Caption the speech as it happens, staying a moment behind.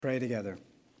Pray together.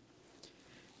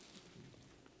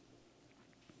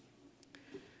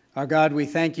 Our God, we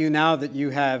thank you now that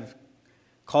you have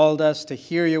called us to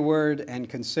hear your word and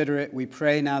consider it. We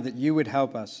pray now that you would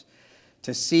help us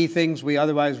to see things we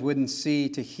otherwise wouldn't see,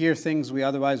 to hear things we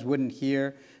otherwise wouldn't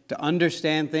hear, to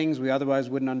understand things we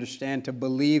otherwise wouldn't understand, to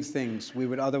believe things we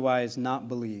would otherwise not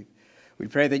believe. We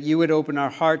pray that you would open our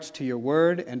hearts to your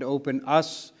word and open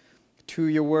us to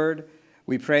your word.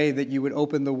 We pray that you would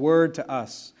open the word to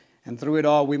us, and through it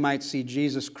all we might see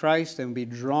Jesus Christ and be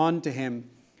drawn to him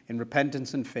in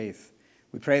repentance and faith.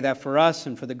 We pray that for us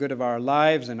and for the good of our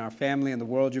lives and our family and the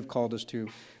world you've called us to.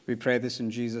 We pray this in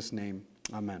Jesus' name.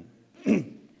 Amen.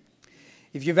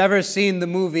 If you've ever seen the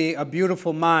movie A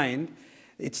Beautiful Mind,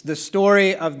 it's the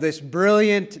story of this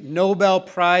brilliant Nobel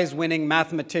Prize-winning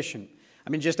mathematician. I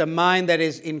mean, just a mind that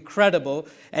is incredible.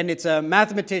 And it's a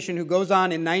mathematician who goes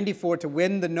on in 94 to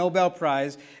win the Nobel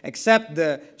Prize, except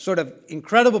the sort of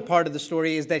incredible part of the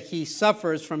story is that he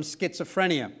suffers from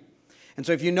schizophrenia. And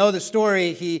so if you know the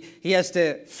story, he has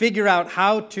to figure out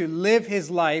how to live his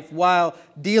life while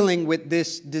dealing with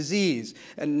this disease.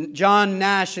 And John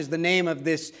Nash is the name of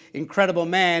this incredible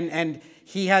man, and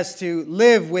he has to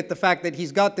live with the fact that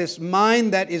he's got this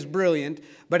mind that is brilliant,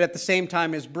 but at the same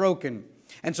time is broken.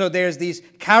 And so there's these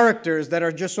characters that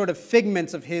are just sort of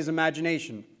figments of his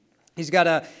imagination. He's got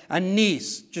a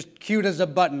niece, just cute as a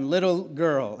button, little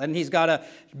girl. And he's got a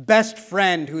best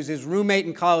friend who's his roommate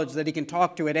in college that he can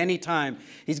talk to at any time.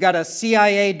 He's got a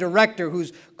CIA director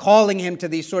who's calling him to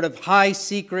these sort of high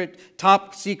secret,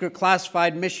 top secret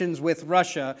classified missions with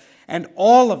Russia. And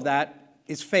all of that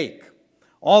is fake.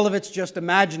 All of it's just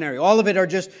imaginary. All of it are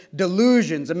just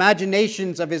delusions,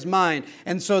 imaginations of his mind.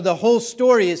 And so the whole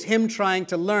story is him trying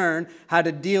to learn how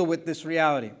to deal with this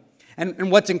reality.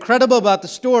 And what's incredible about the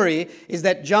story is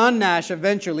that John Nash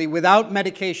eventually, without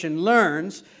medication,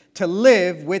 learns to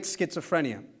live with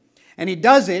schizophrenia. And he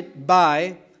does it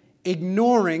by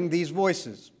ignoring these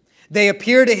voices. They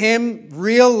appear to him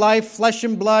real life, flesh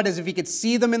and blood, as if he could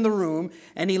see them in the room,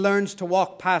 and he learns to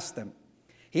walk past them.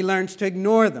 He learns to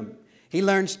ignore them. He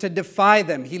learns to defy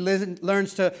them. He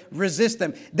learns to resist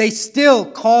them. They still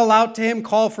call out to him,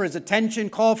 call for his attention,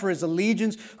 call for his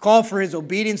allegiance, call for his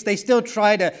obedience. They still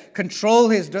try to control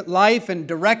his life and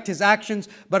direct his actions.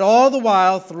 But all the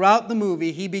while, throughout the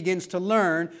movie, he begins to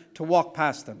learn to walk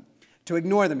past them, to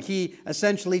ignore them. He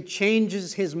essentially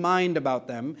changes his mind about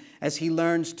them as he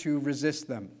learns to resist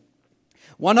them.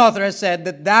 One author has said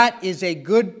that that is a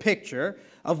good picture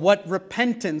of what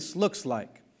repentance looks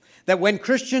like. That when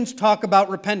Christians talk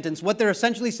about repentance, what they're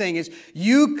essentially saying is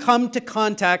you come to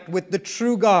contact with the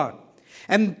true God.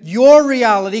 And your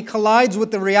reality collides with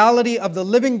the reality of the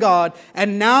living God.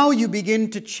 And now you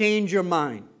begin to change your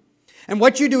mind. And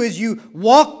what you do is you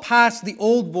walk past the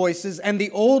old voices and the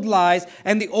old lies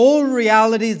and the old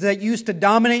realities that used to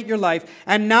dominate your life.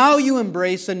 And now you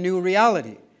embrace a new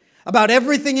reality. About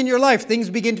everything in your life,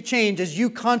 things begin to change as you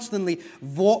constantly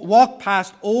walk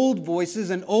past old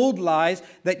voices and old lies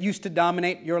that used to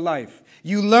dominate your life.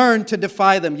 You learn to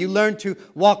defy them. You learn to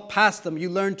walk past them.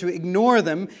 You learn to ignore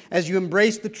them as you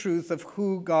embrace the truth of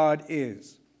who God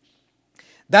is.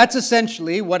 That's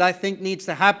essentially what I think needs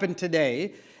to happen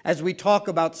today as we talk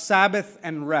about Sabbath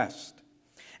and rest.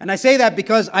 And I say that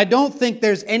because I don't think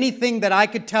there's anything that I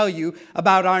could tell you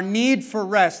about our need for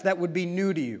rest that would be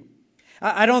new to you.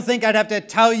 I don't think I'd have to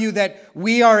tell you that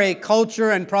we are a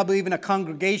culture and probably even a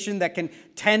congregation that can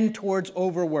tend towards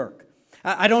overwork.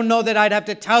 I don't know that I'd have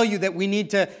to tell you that we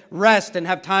need to rest and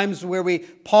have times where we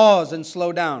pause and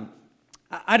slow down.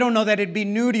 I don't know that it'd be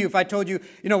new to you if I told you,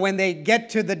 when they get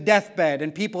to the deathbed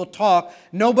and people talk,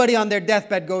 nobody on their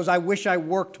deathbed goes, I wish I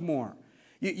worked more.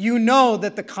 You know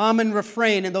that the common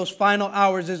refrain in those final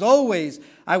hours is always,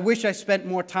 I wish I spent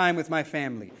more time with my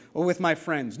family or with my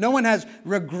friends. No one has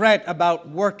regret about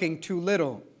working too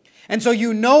little. And so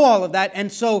you know all of that.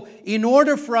 And so in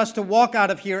order for us to walk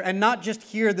out of here and not just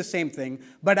hear the same thing,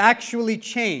 but actually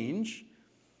change,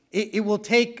 it will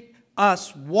take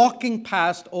us walking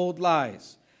past old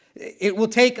lies. It will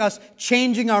take us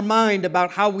changing our mind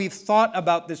about how we've thought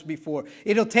about this before.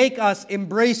 It'll take us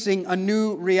embracing a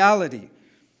new reality.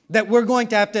 That we're going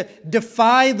to have to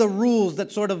defy the rules that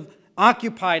sort of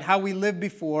occupied how we lived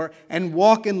before and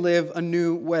walk and live a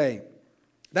new way.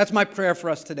 That's my prayer for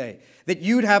us today. That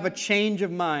you'd have a change of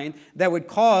mind that would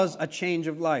cause a change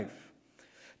of life.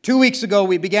 2 weeks ago,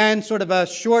 we began sort of a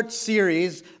short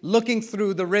series looking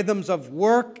through the rhythms of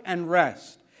work and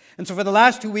rest. And so for the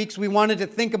last 2 weeks, we wanted to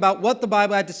think about what the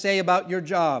Bible had to say about your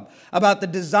job, about the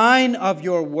design of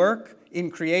your work in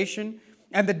creation,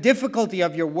 and the difficulty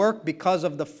of your work because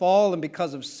of the fall and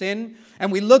because of sin.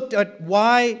 And we looked at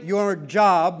why your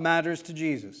job matters to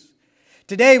Jesus.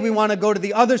 Today we want to go to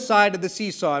the other side of the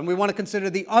seesaw, and we want to consider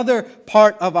the other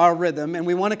part of our rhythm, and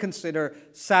we want to consider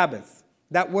Sabbath,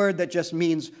 that word that just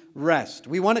means rest.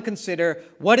 We want to consider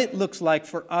what it looks like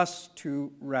for us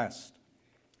to rest.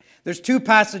 There's two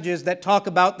passages that talk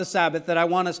about the Sabbath that I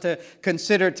want us to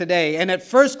consider today. And at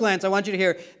first glance, I want you to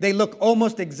hear, they look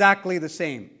almost exactly the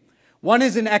same. One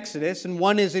is in Exodus and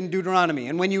one is in Deuteronomy.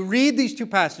 And when you read these two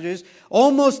passages,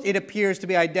 almost it appears to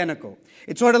be identical.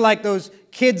 It's sort of like those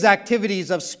kids' activities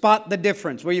of spot the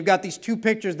difference, where you've got these two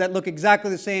pictures that look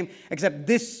exactly the same, except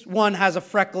this one has a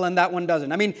freckle and that one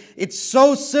doesn't. I mean, it's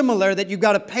so similar that you've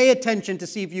got to pay attention to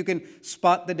see if you can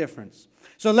spot the difference.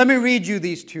 So let me read you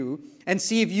these two and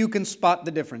see if you can spot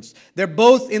the difference. They're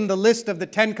both in the list of the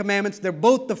 10 commandments. They're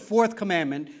both the fourth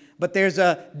commandment, but there's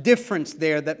a difference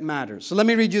there that matters. So let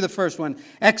me read you the first one.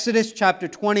 Exodus chapter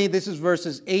 20, this is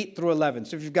verses 8 through 11.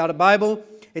 So if you've got a Bible,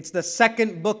 it's the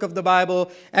second book of the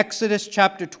Bible, Exodus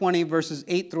chapter 20, verses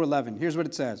 8 through 11. Here's what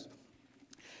it says.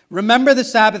 Remember the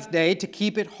Sabbath day to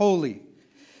keep it holy.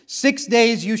 6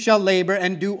 days you shall labor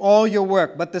and do all your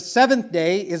work, but the seventh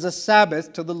day is a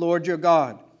Sabbath to the Lord your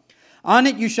God. On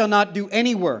it you shall not do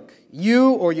any work,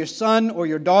 you or your son or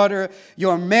your daughter,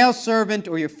 your male servant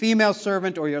or your female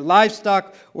servant or your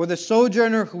livestock or the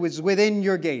sojourner who is within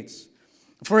your gates.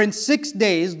 For in 6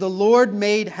 days the Lord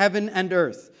made heaven and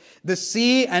earth, the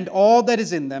sea and all that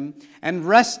is in them, and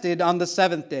rested on the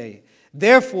seventh day.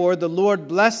 Therefore the Lord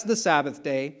blessed the Sabbath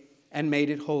day and made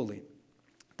it holy.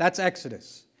 That's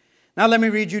Exodus. Now let me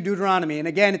read you Deuteronomy. And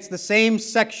again, it's the same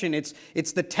section. It's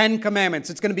the 10 commandments.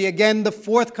 It's going to be again the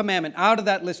fourth commandment out of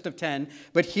that list of 10.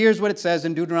 But here's what it says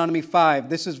in Deuteronomy 5.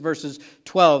 This is verses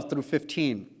 12 through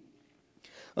 15.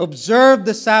 Observe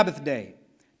the Sabbath day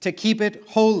to keep it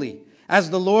holy, as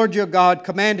the Lord your God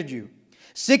commanded you.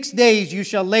 6 days you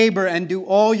shall labor and do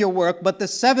all your work, but the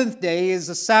seventh day is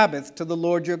a Sabbath to the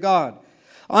Lord your God.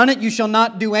 On it you shall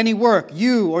not do any work,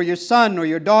 you or your son or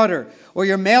your daughter, or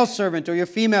your male servant or your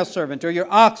female servant, or your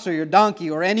ox or your donkey,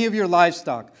 or any of your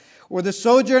livestock, or the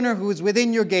sojourner who is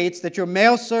within your gates, that your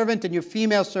male servant and your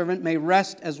female servant may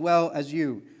rest as well as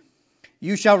you.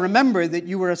 You shall remember that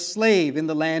you were a slave in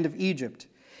the land of Egypt,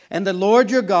 and the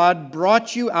Lord your God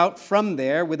brought you out from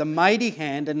there with a mighty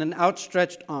hand and an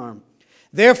outstretched arm.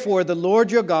 Therefore the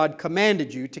Lord your God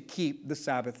commanded you to keep the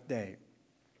Sabbath day.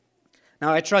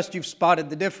 Now, I trust you've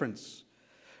spotted the difference,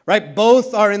 right?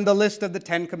 Both are in the list of the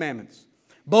 10 commandments.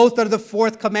 Both are the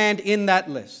fourth command in that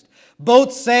list.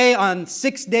 Both say on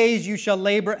 6 days you shall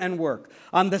labor and work.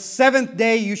 On the seventh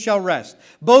day you shall rest.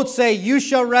 Both say you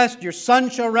shall rest, your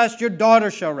son shall rest, your daughter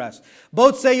shall rest.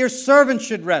 Both say your servants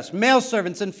should rest, male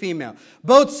servants and female.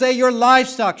 Both say your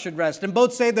livestock should rest. And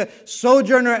both say the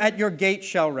sojourner at your gate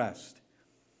shall rest.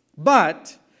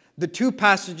 But the two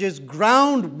passages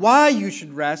ground why you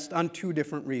should rest on two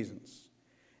different reasons.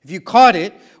 If you caught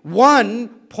it, one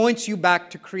points you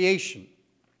back to creation,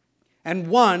 and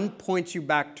one points you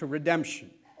back to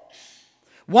redemption.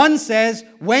 One says,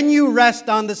 when you rest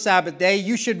on the Sabbath day,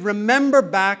 you should remember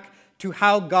back to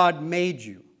how God made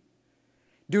you.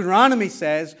 Deuteronomy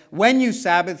says, when you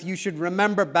Sabbath, you should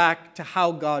remember back to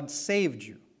how God saved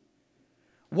you.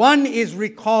 One is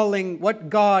recalling what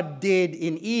God did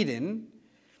in Eden,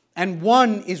 and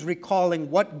one is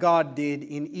recalling what God did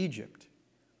in Egypt.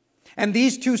 And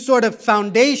these two sort of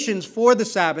foundations for the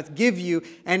Sabbath give you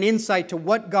an insight to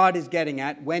what God is getting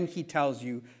at when He tells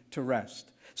you to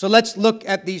rest. So let's look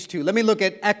at these two. Let me look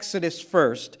at Exodus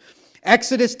first.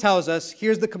 Exodus tells us,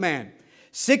 here's the command.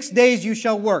 6 days you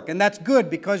shall work. And that's good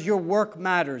because your work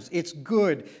matters. It's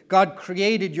good. God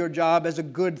created your job as a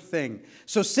good thing.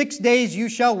 So 6 days you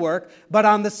shall work, but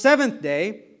on the seventh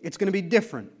day, it's going to be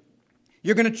different.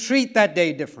 You're going to treat that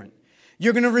day different.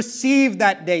 You're going to receive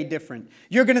that day different.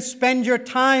 You're going to spend your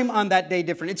time on that day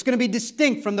different. It's going to be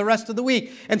distinct from the rest of the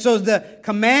week. And so the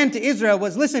command to Israel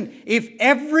was, listen, if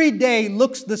every day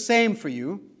looks the same for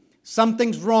you,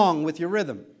 something's wrong with your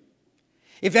rhythm.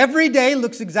 If every day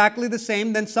looks exactly the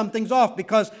same, then something's off,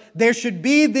 because there should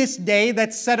be this day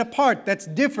that's set apart, that's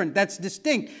different, that's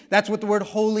distinct. That's what the word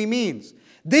holy means.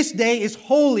 This day is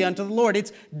holy unto the Lord.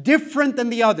 It's different than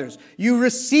the others. You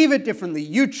receive it differently.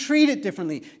 You treat it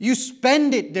differently. You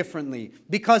spend it differently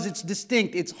because it's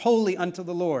distinct. It's holy unto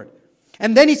the Lord.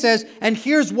 And then he says, and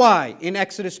here's why in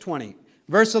Exodus 20,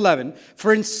 verse 11.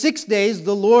 For in 6 days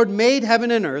the Lord made heaven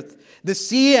and earth, the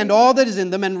sea and all that is in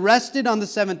them, and rested on the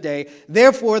seventh day.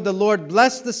 Therefore the Lord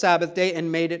blessed the Sabbath day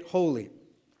and made it holy.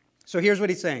 So here's what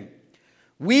he's saying.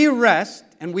 We rest,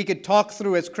 and we could talk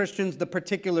through as Christians the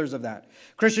particulars of that.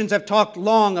 Christians have talked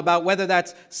long about whether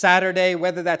that's Saturday,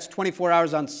 whether that's 24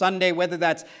 hours on Sunday, whether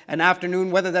that's an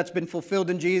afternoon, whether that's been fulfilled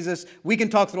in Jesus. We can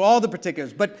talk through all the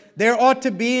particulars, but there ought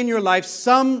to be in your life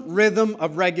some rhythm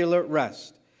of regular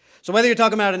rest. So whether you're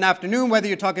talking about an afternoon, whether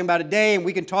you're talking about a day, and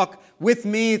we can talk with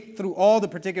me through all the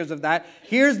particulars of that,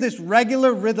 here's this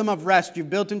regular rhythm of rest you've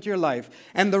built into your life.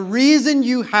 And the reason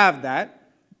you have that,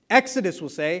 Exodus will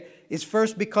say, is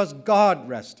first because God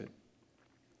rested.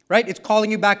 Right? It's calling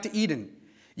you back to Eden.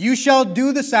 You shall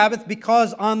do the Sabbath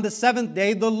because on the seventh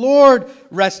day the Lord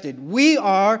rested. We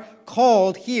are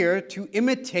called here to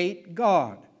imitate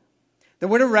God. That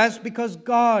we're to rest because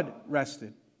God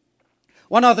rested.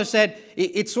 One author said,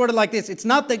 it's sort of like this. It's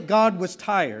not that God was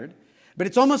tired, but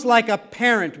it's almost like a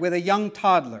parent with a young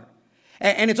toddler.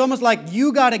 And it's almost like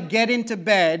you got to get into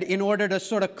bed in order to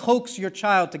sort of coax your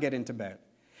child to get into bed.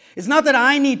 It's not that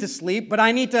I need to sleep, but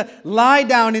I need to lie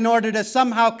down in order to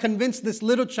somehow convince this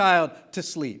little child to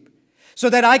sleep. So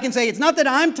that I can say, it's not that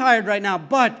I'm tired right now,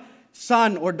 but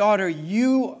son or daughter,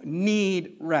 you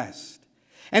need rest.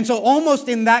 And so almost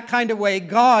in that kind of way,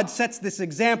 God sets this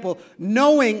example,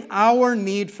 knowing our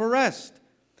need for rest,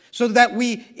 so that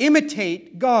we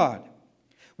imitate God.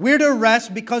 We're to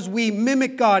rest because we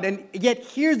mimic God. And yet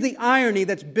here's the irony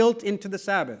that's built into the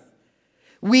Sabbath.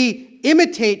 We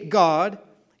imitate God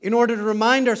in order to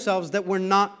remind ourselves that we're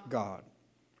not God.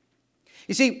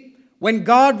 You see, when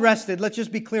God rested, let's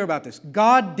just be clear about this.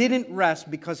 God didn't rest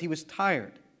because he was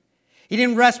tired. He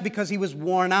didn't rest because he was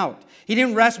worn out. He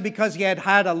didn't rest because he had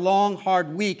had a long,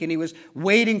 hard week and he was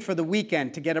waiting for the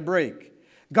weekend to get a break.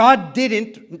 God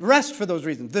didn't rest for those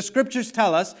reasons. The scriptures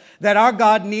tell us that our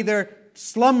God neither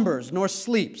slumbers nor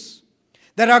sleeps,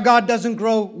 that our God doesn't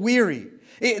grow weary.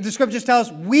 The scriptures tell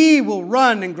us we will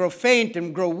run and grow faint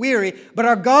and grow weary, but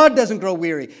our God doesn't grow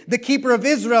weary. The keeper of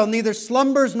Israel neither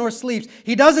slumbers nor sleeps.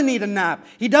 He doesn't need a nap.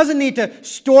 He doesn't need to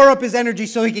store up his energy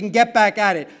so he can get back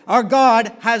at it. Our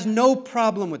God has no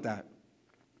problem with that.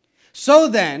 So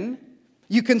then,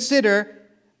 you consider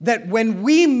that when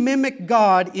we mimic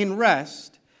God in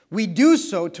rest, we do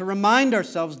so to remind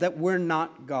ourselves that we're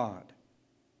not God.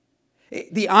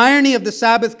 The irony of the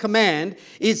Sabbath command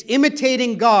is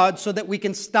imitating God so that we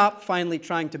can stop finally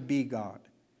trying to be God.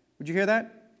 Would you hear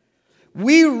that?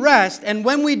 We rest, and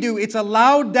when we do, it's a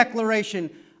loud declaration,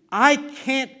 I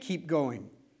can't keep going.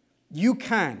 You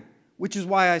can, which is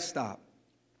why I stop.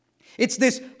 It's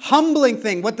this humbling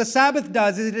thing. What the Sabbath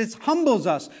does is it humbles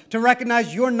us to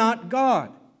recognize you're not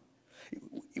God.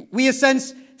 We, in a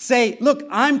sense, say, look,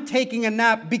 I'm taking a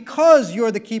nap because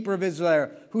you're the keeper of Israel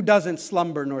who doesn't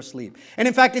slumber nor sleep. And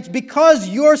in fact, it's because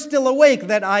you're still awake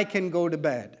that I can go to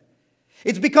bed.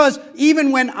 It's because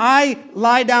even when I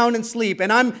lie down and sleep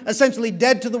and I'm essentially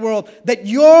dead to the world, that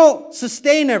you'll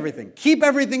sustain everything, keep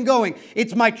everything going.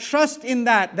 It's my trust in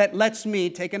that that lets me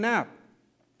take a nap,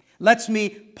 lets me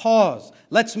pause,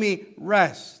 lets me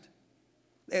rest.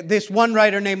 This one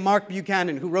writer named Mark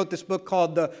Buchanan, who wrote this book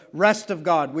called The Rest of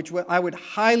God, which I would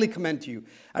highly commend to you.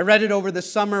 I read it over the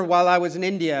summer while I was in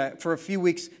India for a few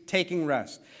weeks taking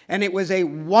rest. And it was a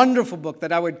wonderful book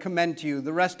that I would commend to you,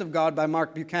 The Rest of God by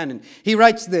Mark Buchanan. He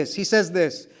writes this, he says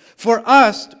this, for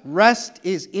us, rest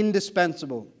is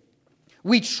indispensable.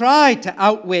 We try to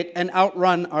outwit and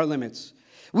outrun our limits.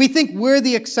 We think we're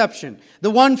the exception, the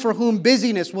one for whom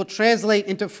busyness will translate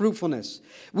into fruitfulness.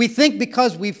 We think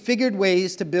because we've figured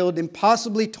ways to build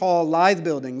impossibly tall, lithe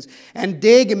buildings and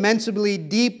dig immensely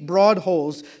deep, broad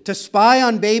holes, to spy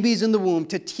on babies in the womb,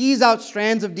 to tease out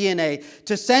strands of DNA,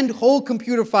 to send whole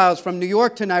computer files from New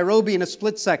York to Nairobi in a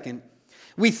split second.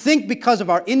 We think because of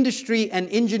our industry and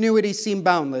ingenuity seem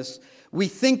boundless, we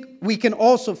think we can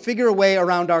also figure a way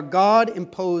around our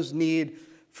God-imposed need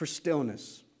for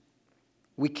stillness.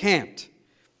 We can't.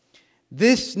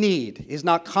 This need is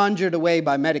not conjured away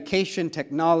by medication,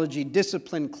 technology,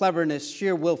 discipline, cleverness,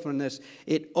 sheer willfulness.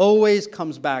 It always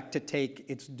comes back to take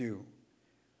its due.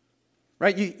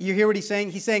 Right? You hear what he's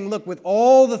saying? He's saying, look, with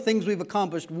all the things we've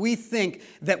accomplished, we think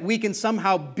that we can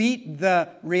somehow beat the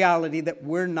reality that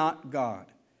we're not God.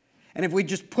 And if we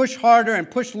just push harder and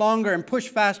push longer and push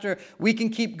faster, we can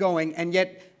keep going. And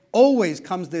yet always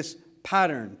comes this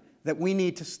pattern that we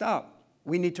need to stop.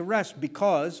 We need to rest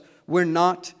because we're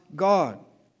not God.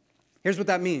 Here's what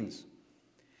that means.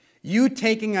 You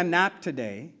taking a nap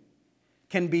today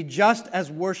can be just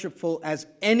as worshipful as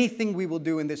anything we will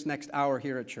do in this next hour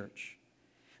here at church.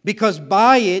 Because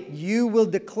by it, you will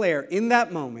declare in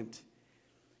that moment,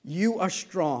 you are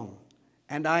strong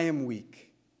and I am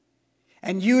weak.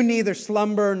 And you neither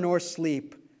slumber nor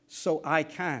sleep, so I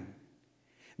can.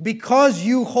 Because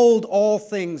you hold all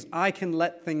things, I can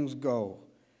let things go.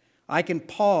 I can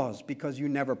pause because you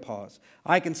never pause.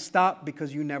 I can stop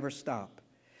because you never stop.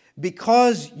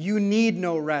 Because you need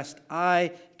no rest,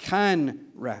 I can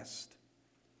rest.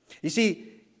 You see,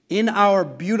 in our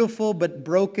beautiful but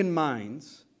broken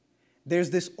minds, there's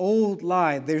this old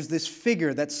lie, there's this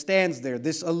figure that stands there,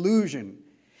 this illusion.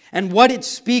 And what it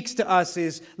speaks to us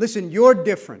is, listen, you're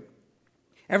different.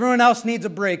 Everyone else needs a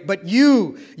break, but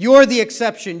you're the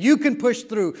exception. You can push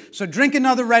through. So drink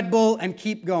another Red Bull and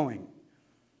keep going.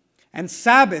 And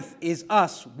Sabbath is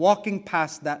us walking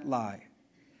past that lie.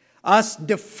 Us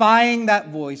defying that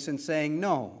voice and saying,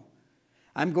 no,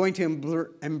 I'm going to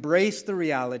embrace the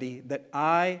reality that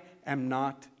I am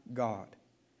not God.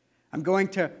 I'm going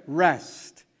to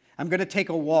rest. I'm going to take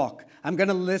a walk. I'm going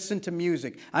to listen to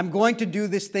music. I'm going to do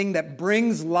this thing that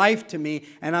brings life to me,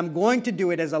 and I'm going to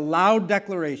do it as a loud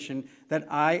declaration that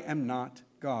I am not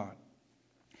God.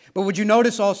 But would you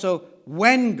notice also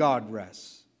when God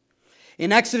rests?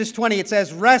 In Exodus 20, it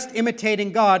says, rest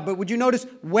imitating God. But would you notice,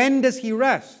 when does he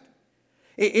rest?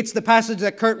 It's the passage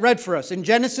that Kurt read for us. In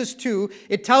Genesis 2,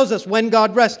 it tells us when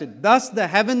God rested. Thus the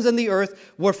heavens and the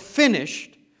earth were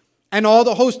finished, and all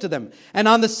the host of them. And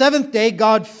on the seventh day,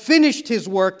 God finished his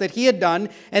work that he had done,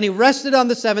 and he rested on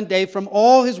the seventh day from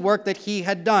all his work that he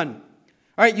had done.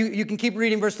 All right, you can keep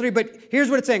reading verse 3, but here's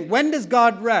what it's saying. When does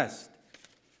God rest?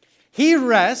 He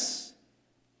rests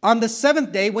on the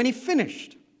seventh day when he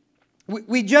finished.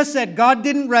 We just said God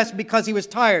didn't rest because he was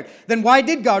tired. Then why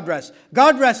did God rest?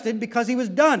 God rested because he was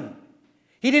done.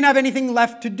 He didn't have anything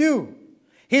left to do.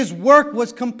 His work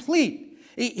was complete.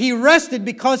 He rested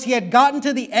because he had gotten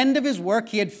to the end of his work.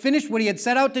 He had finished what he had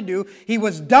set out to do. He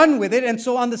was done with it. And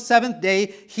so on the seventh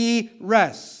day, he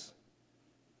rests.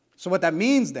 So what that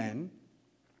means then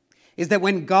is that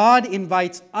when God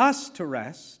invites us to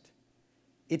rest,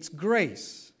 it's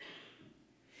grace.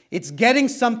 It's getting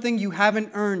something you haven't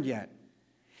earned yet.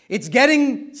 It's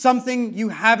getting something you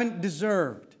haven't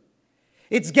deserved.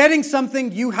 It's getting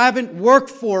something you haven't worked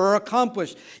for or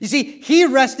accomplished. You see, he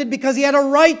rested because he had a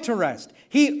right to rest.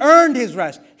 He earned his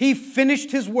rest. He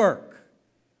finished his work.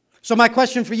 So my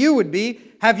question for you would be,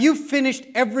 have you finished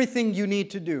everything you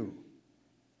need to do?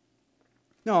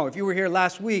 No, if you were here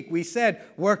last week, we said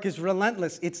work is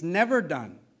relentless. It's never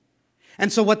done.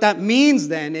 And so what that means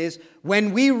then is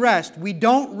when we rest, we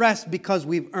don't rest because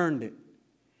we've earned it.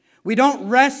 We don't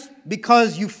rest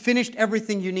because you finished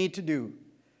everything you need to do.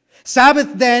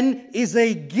 Sabbath then is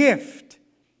a gift.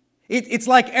 It's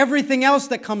like everything else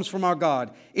that comes from our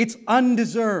God. It's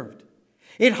undeserved.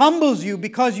 It humbles you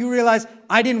because you realize,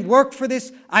 I didn't work for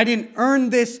this, I didn't earn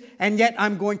this, and yet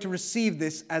I'm going to receive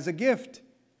this as a gift.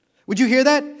 Would you hear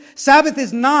that? Sabbath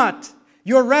is not,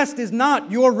 your rest is not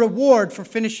your reward for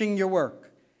finishing your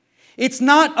work. It's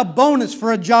not a bonus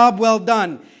for a job well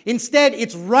done. Instead,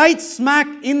 it's right smack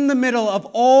in the middle of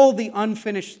all the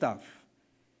unfinished stuff.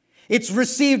 It's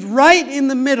received right in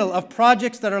the middle of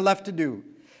projects that are left to do,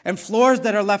 and floors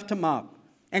that are left to mop,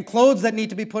 and clothes that need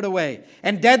to be put away,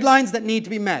 and deadlines that need to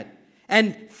be met,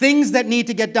 and things that need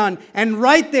to get done. And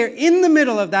right there in the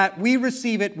middle of that, we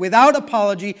receive it without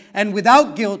apology and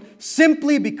without guilt,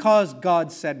 simply because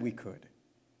God said we could.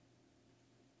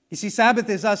 You see, Sabbath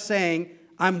is us saying,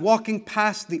 I'm walking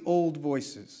past the old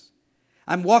voices.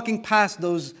 I'm walking past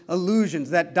those illusions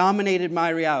that dominated my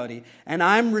reality, and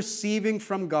I'm receiving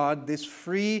from God this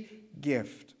free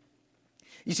gift.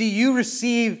 You see, you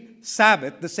receive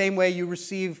Sabbath the same way you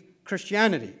receive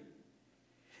Christianity.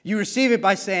 You receive it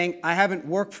by saying, I haven't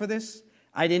worked for this,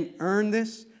 I didn't earn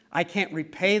this, I can't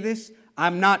repay this,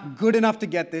 I'm not good enough to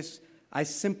get this, I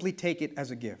simply take it as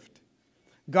a gift.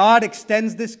 God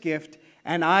extends this gift,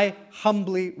 and I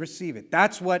humbly receive it.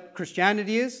 That's what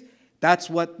Christianity is. That's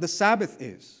what the Sabbath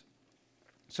is.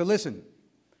 So listen,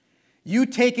 you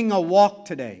taking a walk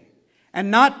today, and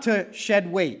not to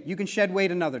shed weight. You can shed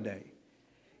weight another day.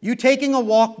 You taking a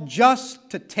walk just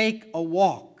to take a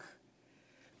walk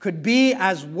could be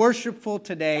as worshipful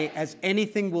today as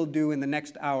anything we'll do in the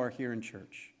next hour here in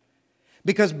church.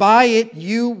 Because by it,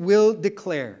 you will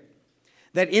declare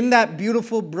that in that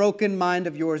beautiful, broken mind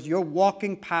of yours, you're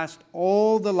walking past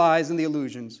all the lies and the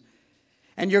illusions.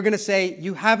 And you're going to say,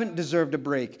 you haven't deserved a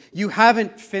break. You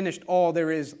haven't finished all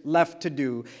there is left to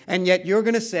do. And yet you're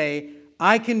going to say,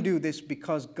 I can do this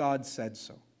because God said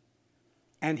so.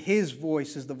 And His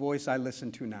voice is the voice I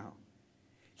listen to now.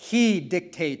 He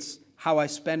dictates how I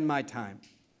spend my time.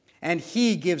 And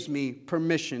He gives me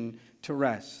permission to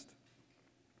rest.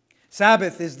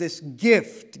 Sabbath is this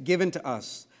gift given to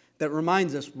us that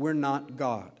reminds us we're not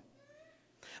God.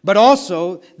 But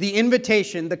also, the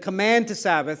invitation, the command to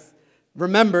Sabbath,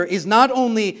 remember, is not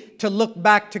only to look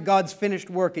back to God's finished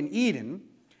work in Eden,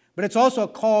 But it's also a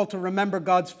call to remember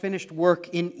God's finished work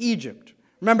in Egypt.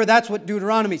 Remember, that's what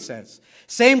Deuteronomy says.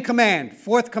 Same command,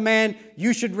 fourth command,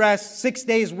 you should rest, 6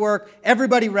 days work,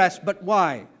 everybody rest, but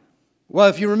why? Well,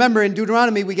 if you remember in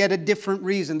Deuteronomy, we get a different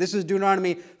reason. This is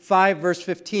Deuteronomy 5, verse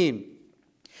 15.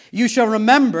 You shall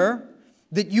remember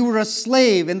that you were a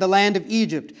slave in the land of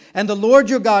Egypt, and the Lord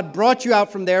your God brought you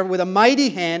out from there with a mighty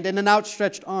hand and an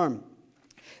outstretched arm.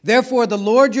 Therefore, the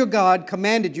Lord your God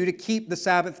commanded you to keep the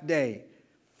Sabbath day.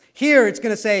 Here it's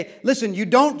going to say, listen, you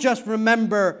don't just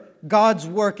remember God's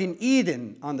work in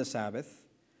Eden on the Sabbath,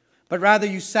 but rather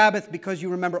you Sabbath because you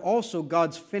remember also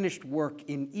God's finished work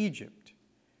in Egypt.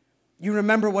 You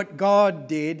remember what God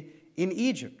did in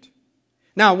Egypt.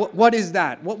 Now, what is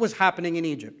that? What was happening in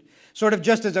Egypt? Sort of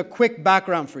just as a quick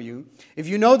background for you, if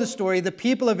you know the story, the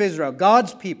people of Israel,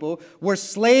 God's people, were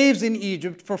slaves in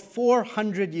Egypt for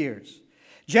 400 years.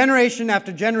 Generation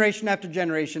after generation after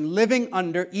generation, living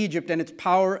under Egypt and its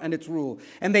power and its rule.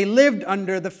 And they lived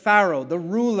under the Pharaoh, the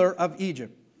ruler of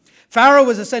Egypt. Pharaoh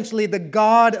was essentially the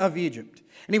god of Egypt.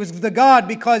 And he was the god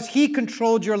because he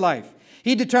controlled your life.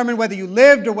 He determined whether you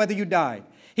lived or whether you died.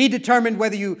 He determined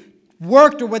whether you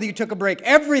worked or whether you took a break.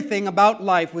 Everything about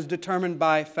life was determined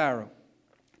by Pharaoh.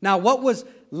 Now, what was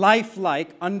life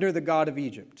like under the god of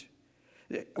Egypt?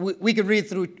 We could read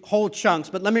through whole chunks,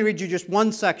 but let me read you just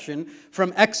one section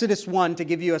from Exodus 1 to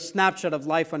give you a snapshot of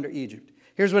life under Egypt.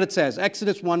 Here's what it says,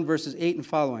 Exodus 1, verses 8 and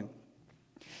following.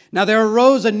 Now there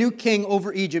arose a new king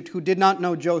over Egypt who did not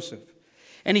know Joseph.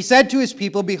 And he said to his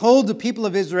people, behold, the people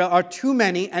of Israel are too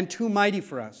many and too mighty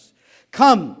for us.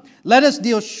 Come, let us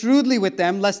deal shrewdly with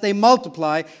them, lest they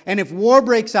multiply, and if war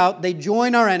breaks out, they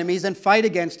join our enemies and fight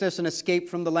against us and escape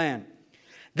from the land.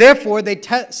 Therefore, they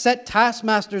set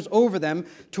taskmasters over them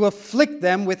to afflict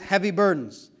them with heavy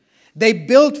burdens. They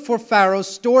built for Pharaoh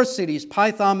store cities,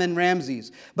 Pithom and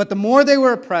Ramses. But the more they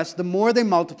were oppressed, the more they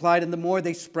multiplied and the more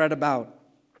they spread about.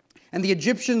 And the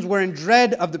Egyptians were in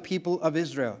dread of the people of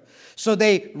Israel. So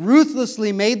they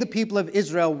ruthlessly made the people of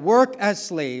Israel work as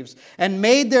slaves and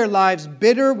made their lives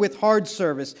bitter with hard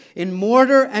service in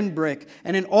mortar and brick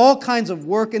and in all kinds of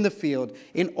work in the field.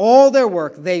 In all their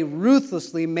work, they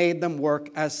ruthlessly made them work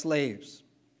as slaves.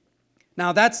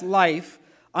 Now that's life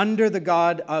under the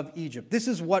god of Egypt. This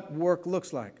is what work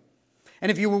looks like. And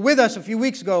if you were with us a few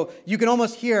weeks ago, you can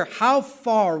almost hear how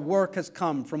far work has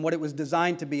come from what it was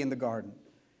designed to be in the garden.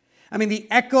 I mean, the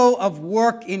echo of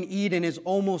work in Eden is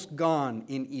almost gone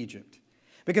in Egypt.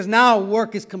 Because now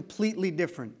work is completely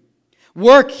different.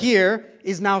 Work here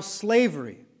is now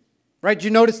slavery. Right? Did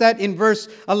you notice that? In verse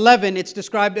 11, it's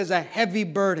described as a heavy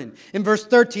burden. In verse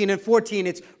 13 and 14,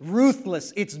 it's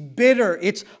ruthless, it's bitter,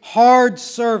 it's hard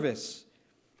service.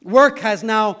 Work has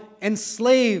now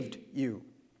enslaved you.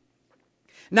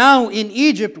 Now, in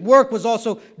Egypt, work was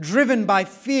also driven by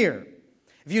fear.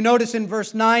 If you notice in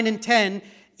verse 9 and 10,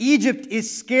 Egypt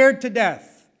is scared to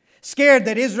death, scared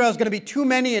that Israel is going to be too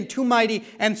many and too mighty,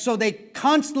 and so they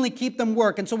constantly keep them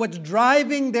work. And so what's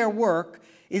driving their work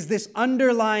is this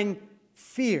underlying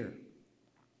fear.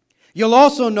 You'll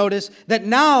also notice that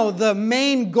now the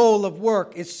main goal of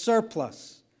work is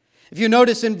surplus. If you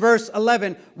notice in verse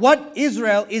 11, what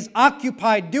Israel is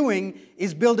occupied doing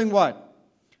is building what?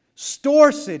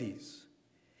 Store cities.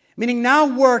 Meaning now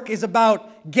work is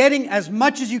about getting as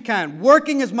much as you can,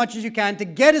 working as much as you can to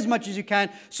get as much as you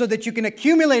can so that you can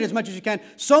accumulate as much as you can,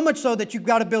 so much so that you've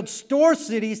got to build store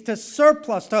cities to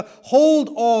surplus, to hold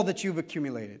all that you've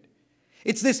accumulated.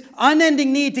 It's this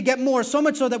unending need to get more, so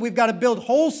much so that we've got to build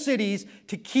whole cities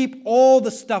to keep all the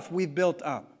stuff we've built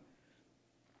up.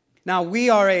 Now, we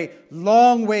are a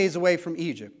long ways away from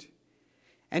Egypt,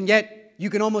 and yet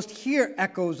you can almost hear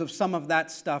echoes of some of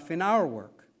that stuff in our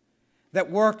work. That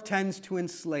work tends to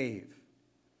enslave.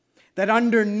 That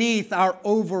underneath our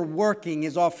overworking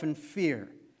is often fear.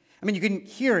 I mean, you can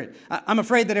hear it. I'm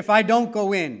afraid that if I don't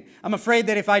go in, I'm afraid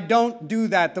that if I don't do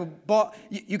that,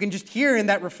 you can just hear in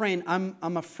that refrain,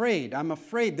 I'm afraid.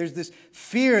 There's this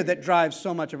fear that drives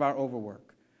so much of our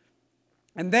overwork.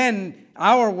 And then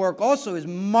our work also is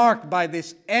marked by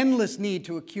this endless need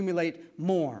to accumulate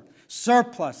more.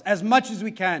 Surplus, as much as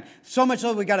we can. So much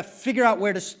so we've got to figure out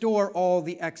where to store all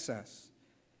the excess.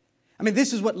 I mean,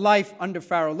 this is what life under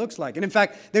Pharaoh looks like. And in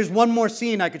fact, there's one more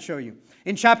scene I could show you.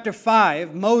 In chapter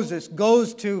 5, Moses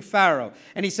goes to Pharaoh.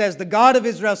 And he says, the God of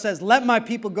Israel says, let my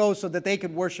people go so that they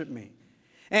could worship me.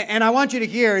 And I want you to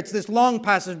hear, it's this long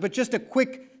passage, but just a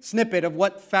quick snippet of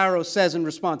what Pharaoh says in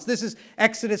response. This is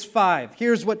Exodus 5.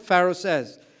 Here's what Pharaoh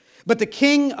says. But the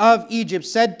king of Egypt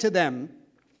said to them,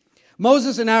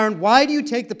 Moses and Aaron, why do you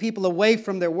take the people away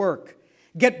from their work?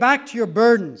 Get back to your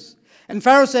burdens. And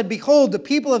Pharaoh said, behold, the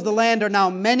people of the land are now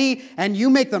many, and you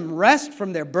make them rest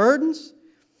from their burdens?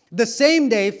 The same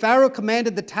day Pharaoh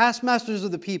commanded the taskmasters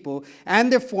of the people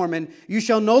and their foremen, you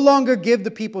shall no longer give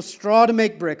the people straw to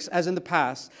make bricks, as in the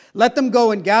past. Let them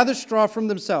go and gather straw from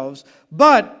themselves.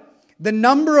 But the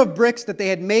number of bricks that they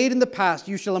had made in the past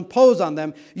you shall impose on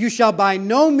them. You shall by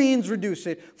no means reduce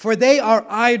it, for they are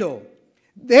idle.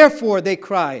 Therefore they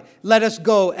cry, let us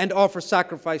go and offer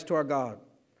sacrifice to our God.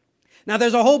 Now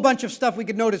there's a whole bunch of stuff we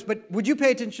could notice, but would you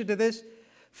pay attention to this?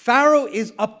 Pharaoh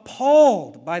is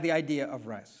appalled by the idea of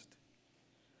rest.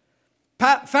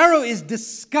 Pharaoh is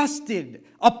disgusted,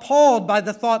 appalled by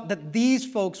the thought that these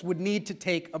folks would need to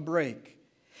take a break.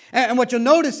 And what you'll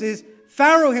notice is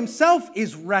Pharaoh himself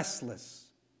is restless.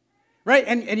 Right?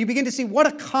 And you begin to see what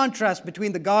a contrast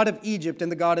between the God of Egypt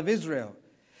and the God of Israel.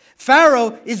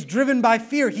 Pharaoh is driven by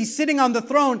fear. He's sitting on the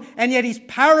throne, and yet he's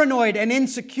paranoid and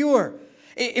insecure.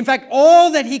 In fact,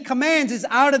 all that he commands is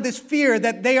out of this fear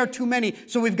that they are too many,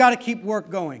 so we've got to keep work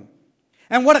going.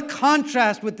 And what a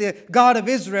contrast with the God of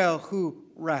Israel who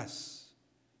rests.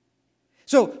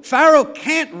 So Pharaoh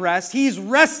can't rest. He's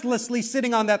restlessly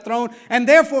sitting on that throne and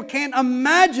therefore can't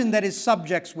imagine that his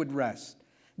subjects would rest,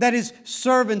 that his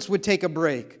servants would take a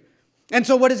break. And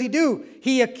so what does he do?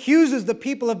 He accuses the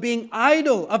people of being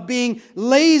idle, of being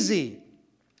lazy.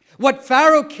 What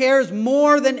Pharaoh cares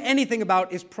more than anything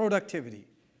about is productivity.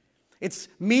 It's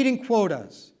meeting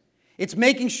quotas. It's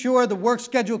making sure the work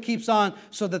schedule keeps on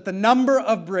so that the number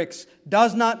of bricks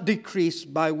does not decrease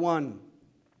by one.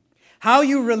 How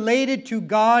you related to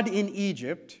God in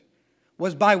Egypt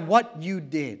was by what you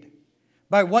did,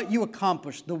 by what you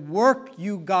accomplished, the work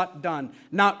you got done,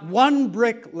 not one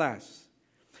brick less.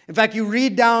 In fact, you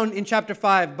read down in chapter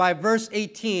 5, by verse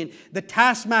 18, the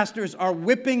taskmasters are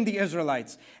whipping the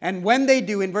Israelites. And when they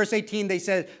do, in verse 18, they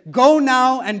say, go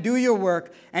now and do your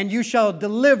work, and you shall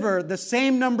deliver the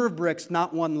same number of bricks,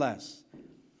 not one less.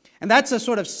 And that's a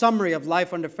sort of summary of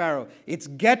life under Pharaoh. It's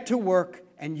get to work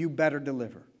and you better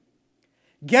deliver.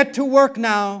 Get to work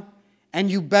now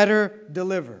and you better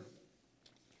deliver.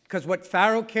 Because what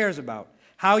Pharaoh cares about,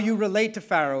 how you relate to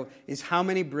Pharaoh, is how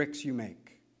many bricks you make.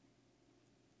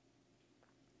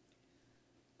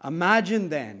 Imagine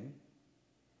then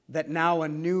that now a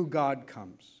new God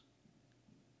comes.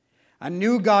 A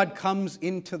new God comes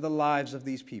into the lives of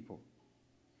these people.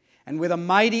 And with a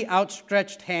mighty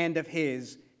outstretched hand of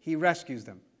his, he rescues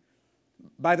them.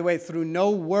 By the way, through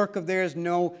no work of theirs,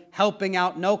 no helping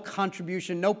out, no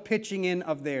contribution, no pitching in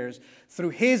of theirs. Through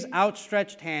his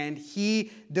outstretched hand,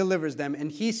 he delivers them.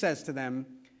 And he says to them,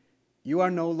 you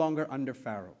are no longer under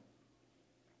Pharaoh.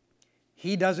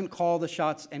 He doesn't call the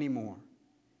shots anymore.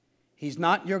 He's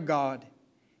not your God.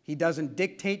 He doesn't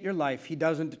dictate your life. He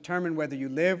doesn't determine whether you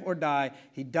live or die.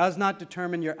 He does not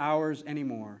determine your hours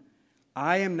anymore.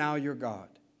 I am now your God.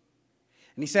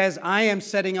 And he says, I am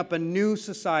setting up a new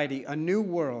society, a new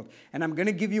world, and I'm going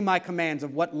to give you my commands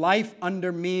of what life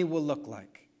under me will look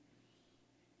like.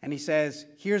 And he says,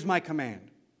 here's my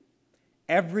command.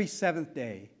 Every seventh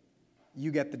day, you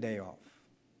get the day off.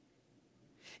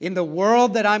 In the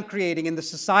world that I'm creating, in the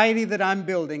society that I'm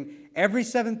building, every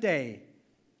seventh day,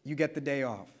 you get the day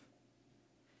off.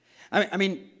 I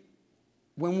mean,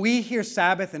 when we hear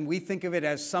Sabbath and we think of it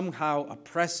as somehow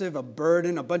oppressive, a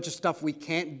burden, a bunch of stuff we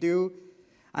can't do,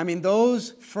 I mean,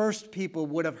 those first people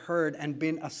would have heard and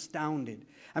been astounded.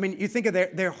 I mean, you think of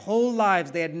their whole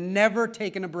lives, they had never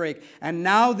taken a break. And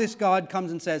now this God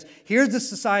comes and says, here's the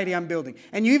society I'm building.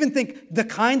 And you even think the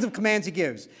kinds of commands he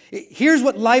gives. Here's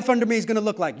what life under me is going to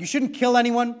look like. You shouldn't kill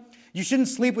anyone. You shouldn't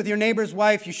sleep with your neighbor's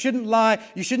wife. You shouldn't lie.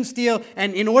 You shouldn't steal.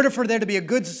 And in order for there to be a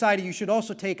good society, you should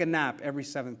also take a nap every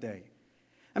seventh day.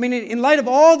 I mean, in light of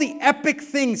all the epic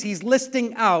things he's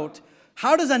listing out,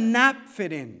 how does a nap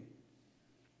fit in?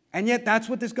 And yet that's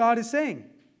what this God is saying.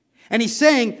 And he's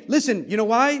saying, listen, you know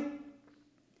why?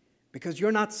 Because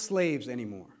you're not slaves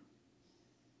anymore.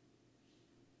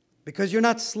 Because you're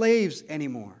not slaves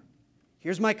anymore.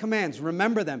 Here's my commands.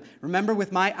 Remember them. Remember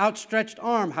with my outstretched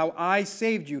arm how I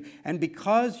saved you. And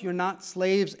because you're not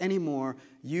slaves anymore,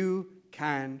 you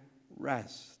can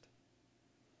rest.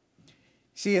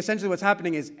 See, essentially what's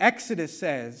happening is Exodus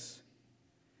says,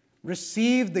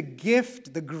 receive the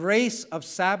gift, the grace of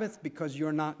Sabbath because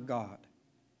you're not God.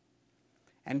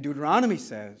 And Deuteronomy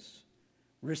says,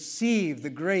 receive the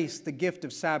grace, the gift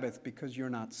of Sabbath because you're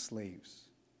not slaves.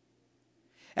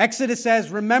 Exodus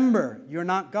says, remember, you're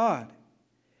not God.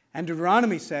 And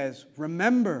Deuteronomy says,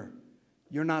 remember,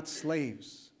 you're not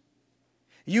slaves.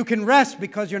 You can rest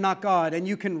because you're not God, and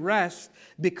you can rest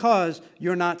because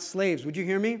you're not slaves. Would you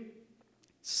hear me?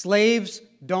 Slaves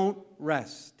don't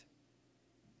rest.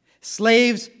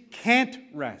 Slaves can't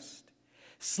rest.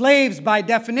 Slaves, by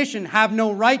definition, have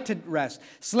no right to rest.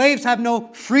 Slaves have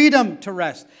no freedom to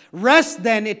rest. Rest,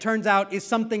 then, it turns out, is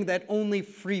something that only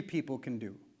free people can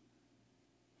do.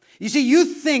 You see, you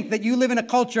think that you live in a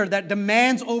culture that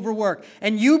demands overwork,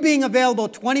 and you being available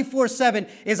 24/7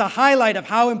 is a highlight of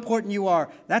how important you are.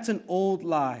 That's an old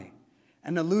lie,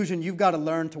 an illusion you've got to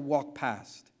learn to walk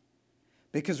past.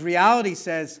 Because reality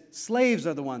says slaves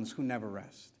are the ones who never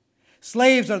rest.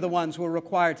 Slaves are the ones who are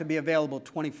required to be available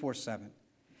 24/7.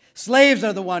 Slaves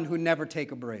are the ones who never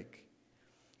take a break.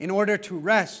 In order to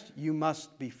rest, you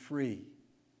must be free.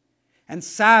 And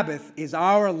Sabbath is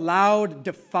our loud,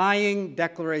 defying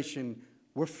declaration.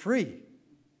 We're free.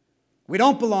 We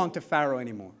don't belong to Pharaoh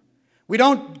anymore. We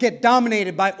don't get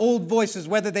dominated by old voices,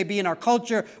 whether they be in our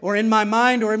culture or in my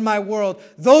mind or in my world.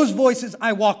 Those voices,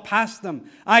 I walk past them.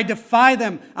 I defy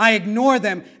them. I ignore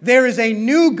them. There is a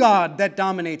new God that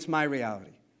dominates my reality.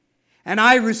 And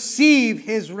I receive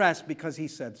His rest because He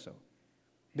said so.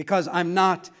 Because I'm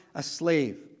not a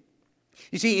slave.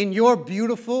 You see, in your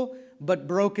beautiful but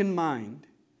broken mind,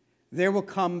 there will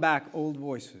come back old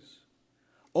voices.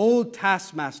 Old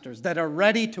taskmasters that are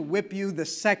ready to whip you the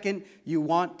second you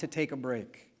want to take a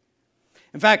break.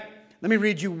 In fact, let me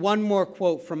read you one more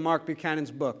quote from Mark Buchanan's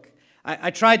book.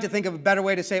 I tried to think of a better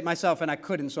way to say it myself, and I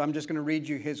couldn't, so I'm just going to read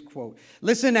you his quote.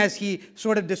 Listen as he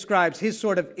sort of describes his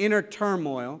sort of inner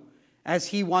turmoil as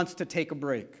he wants to take a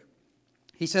break.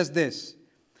 He says this: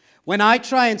 "When I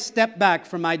try and step back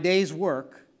from my day's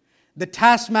work, the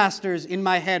taskmasters in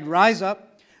my head rise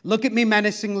up, look at me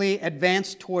menacingly,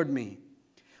 advance toward me.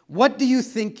 What do you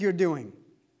think you're doing?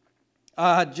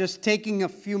 Just taking a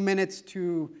few minutes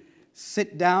to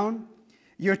sit down?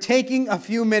 You're taking a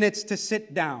few minutes to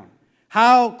sit down.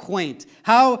 How quaint,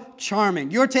 how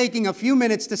charming. You're taking a few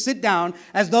minutes to sit down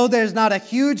as though there's not a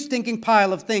huge stinking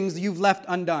pile of things you've left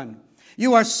undone.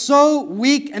 You are so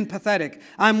weak and pathetic.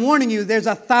 I'm warning you, there's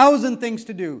 1,000 things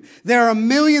to do. There are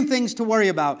 1,000,000 things to worry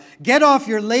about. Get off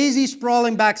your lazy,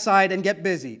 sprawling backside and get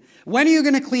busy. When are you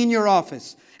going to clean your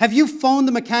office? Have you phoned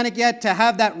the mechanic yet to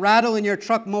have that rattle in your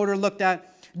truck motor looked at?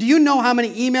 Do you know how many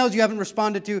emails you haven't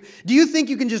responded to? Do you think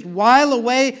you can just while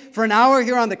away for an hour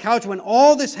here on the couch when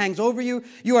all this hangs over you?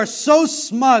 You are so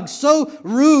smug, so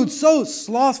rude, so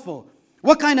slothful.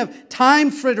 What kind of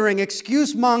time-frittering,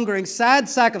 excuse-mongering, sad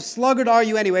sack of sluggard are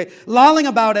you anyway, lolling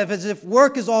about as if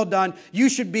work is all done? You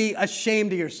should be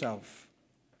ashamed of yourself."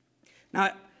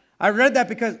 Now, I read that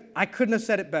because I couldn't have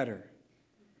said it better.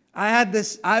 I've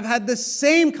had the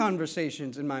same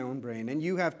conversations in my own brain, and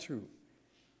you have too.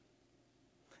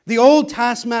 The old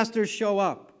taskmasters show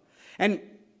up. And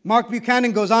Mark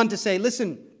Buchanan goes on to say,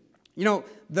 listen, you know,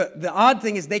 the odd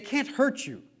thing is they can't hurt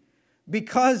you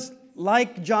because,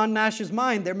 like John Nash's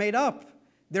mind, they're made up.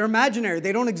 They're imaginary.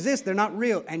 They don't exist. They're not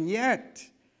real. And yet,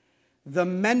 the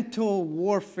mental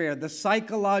warfare, the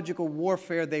psychological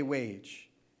warfare they wage.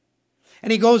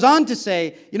 And he goes on to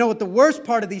say, you know what the worst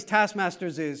part of these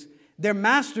taskmasters is? They're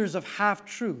masters of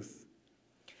half-truth.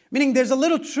 Meaning there's a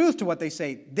little truth to what they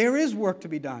say. There is work to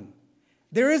be done.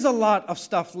 There is a lot of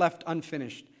stuff left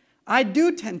unfinished. I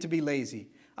do tend to be lazy.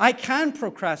 I can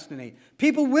procrastinate.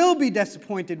 People will be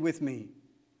disappointed with me.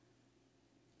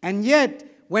 And yet,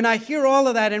 when I hear all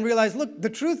of that and realize, look, the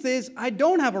truth is, I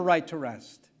don't have a right to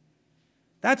rest.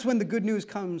 That's when the good news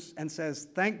comes and says,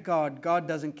 thank God, God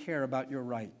doesn't care about your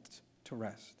right to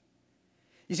rest.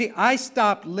 You see, I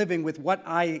stopped living with what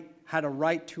I had a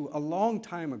right to a long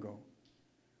time ago.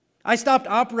 I stopped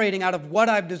operating out of what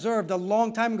I've deserved a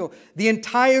long time ago. The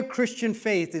entire Christian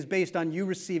faith is based on you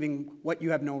receiving what you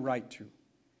have no right to.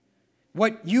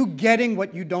 You getting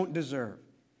what you don't deserve.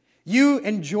 You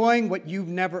enjoying what you've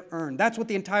never earned. That's what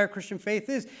the entire Christian faith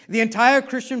is. The entire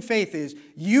Christian faith is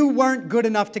you weren't good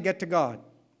enough to get to God.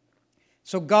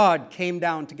 So God came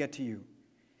down to get to you.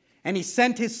 And He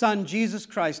sent His Son, Jesus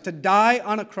Christ, to die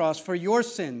on a cross for your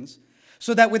sins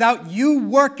so that without you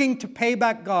working to pay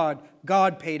back God,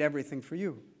 God paid everything for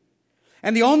you.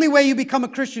 And the only way you become a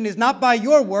Christian is not by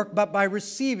your work, but by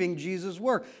receiving Jesus'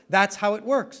 work. That's how it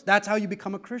works. That's how you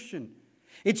become a Christian.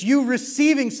 It's you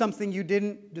receiving something you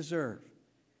didn't deserve.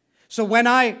 So when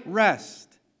I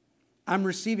rest, I'm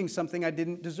receiving something I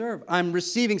didn't deserve. I'm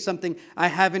receiving something I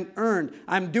haven't earned.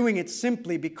 I'm doing it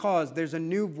simply because there's a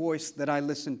new voice that I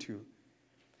listen to.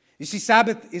 You see,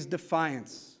 Sabbath is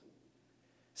defiance.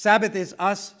 Sabbath is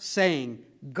us saying,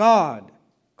 God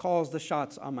calls the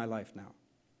shots on my life now.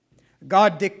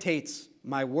 God dictates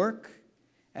my work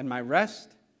and my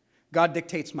rest. God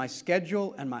dictates my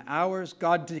schedule and my hours.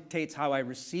 God dictates how I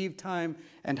receive time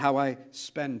and how I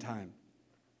spend time.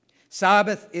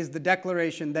 Sabbath is the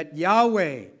declaration that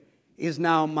Yahweh is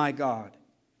now my God.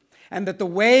 And that the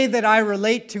way that I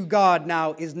relate to God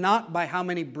now is not by how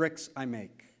many bricks I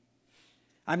make.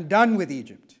 I'm done with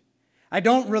Egypt. I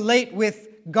don't relate with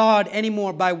God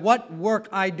anymore by what work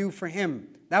I do for Him.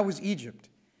 That was Egypt.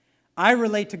 I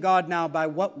relate to God now by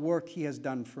what work He has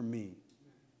done for me.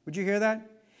 Would you hear that?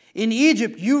 In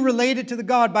Egypt, you related to the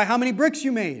God by how many bricks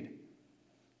you made.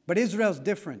 But Israel's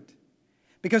different.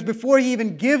 Because before He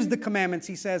even gives the commandments,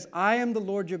 He says, I am the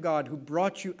Lord your God who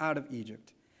brought you out of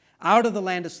Egypt, out of the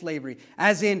land of slavery.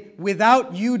 As in,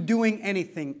 without you doing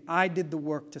anything, I did the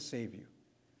work to save you.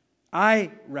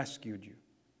 I rescued you.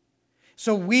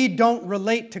 So we don't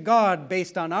relate to God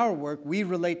based on our work. We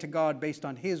relate to God based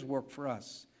on His work for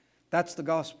us. That's the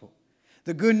gospel.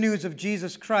 The good news of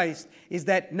Jesus Christ is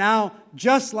that now,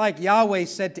 just like Yahweh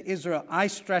said to Israel, I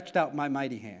stretched out my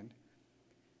mighty hand,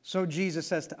 so Jesus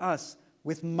says to us,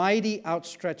 with mighty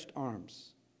outstretched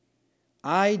arms,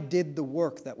 I did the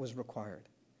work that was required.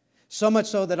 So much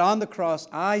so that on the cross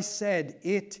I said,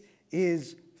 it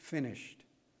is finished.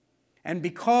 And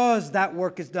because that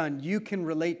work is done, you can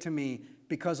relate to me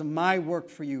because of my work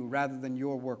for you rather than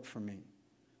your work for me.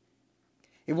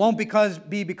 It won't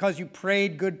be because you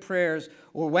prayed good prayers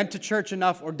or went to church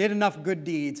enough or did enough good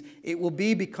deeds. It will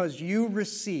be because you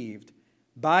received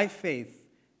by faith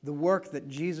the work that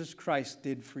Jesus Christ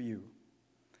did for you.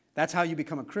 That's how you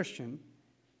become a Christian.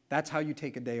 That's how you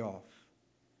take a day off.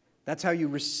 That's how you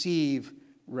receive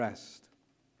rest.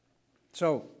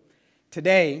 So,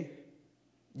 today,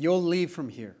 you'll leave from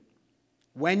here.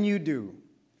 When you do,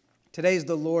 today's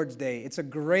the Lord's Day. It's a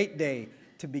great day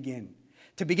to begin.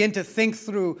 To begin to think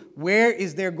through where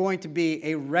is there going to be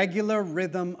a regular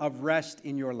rhythm of rest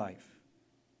in your life.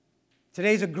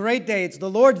 Today's a great day. It's the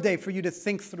Lord's Day for you to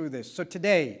think through this. So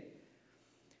today,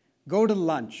 go to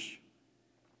lunch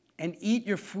and eat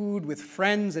your food with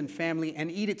friends and family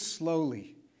and eat it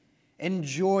slowly.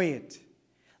 Enjoy it.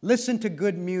 Listen to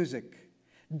good music.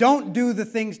 Don't do the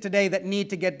things today that need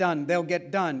to get done. They'll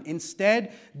get done.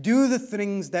 Instead, do the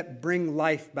things that bring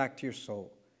life back to your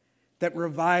soul, that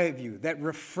revive you, that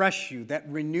refresh you, that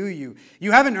renew you.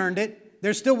 You haven't earned it.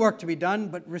 There's still work to be done,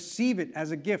 but receive it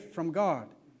as a gift from God.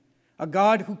 A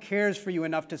God who cares for you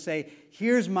enough to say,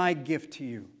 here's my gift to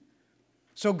you.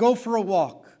 So go for a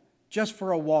walk, just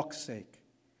for a walk's sake.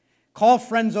 Call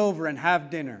friends over and have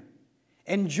dinner.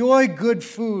 Enjoy good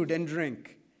food and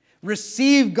drink.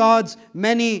 Receive God's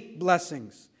many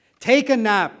blessings. Take a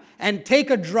nap and take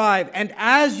a drive. And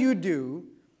as you do,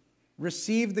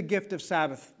 receive the gift of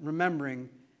Sabbath, remembering,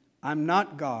 I'm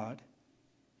not God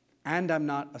and I'm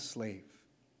not a slave.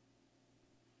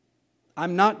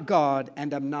 I'm not God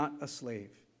and I'm not a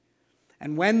slave.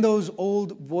 And when those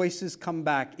old voices come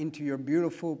back into your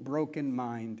beautiful, broken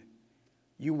mind,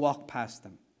 you walk past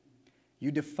them.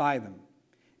 You defy them.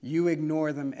 You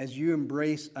ignore them as you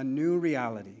embrace a new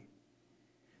reality.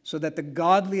 So that the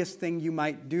godliest thing you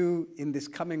might do in this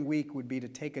coming week would be to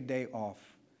take a day off,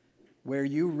 where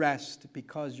you rest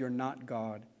because you're not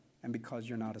God and because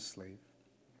you're not a slave.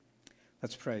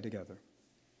 Let's pray together.